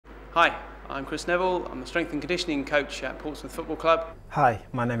Hi, I'm Chris Neville. I'm the strength and conditioning coach at Portsmouth Football Club. Hi,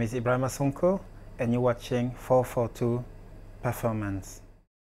 my name is Ibrahima Sonko and you're watching 442 Performance.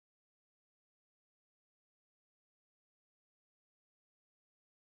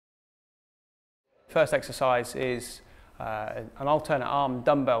 First exercise is an alternate arm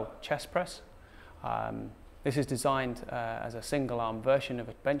dumbbell chest press. This is designed as a single arm version of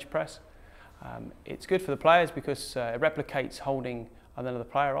a bench press. It's good for the players because it replicates holding another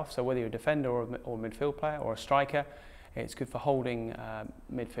player off, so whether you're a defender or a midfield player or a striker, it's good for holding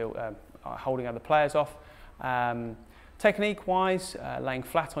holding other players off. Technique wise, laying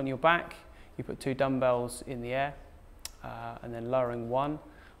flat on your back, you put 2 dumbbells in the air and then lowering one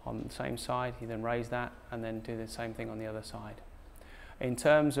on the same side, you then raise that and then do the same thing on the other side. In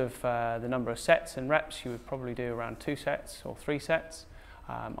terms of the number of sets and reps, you would probably do around 2 sets or 3 sets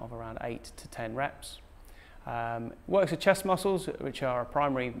of around 8 to 10 reps. Works with chest muscles, which are a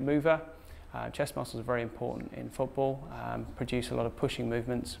primary mover. Chest muscles are very important in football, produce a lot of pushing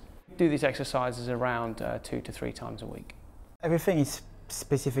movements. Do these exercises around 2 to 3 times a week. Everything is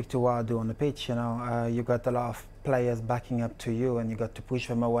specific to what I do on the pitch, you know. You got a lot of players backing up to you and you got to push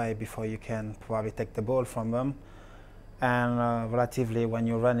them away before you can probably take the ball from them. And relatively when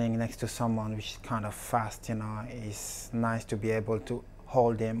you're running next to someone which is kind of fast, you know, it's nice to be able to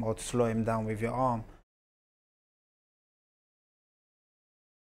hold him or to slow him down with your arm.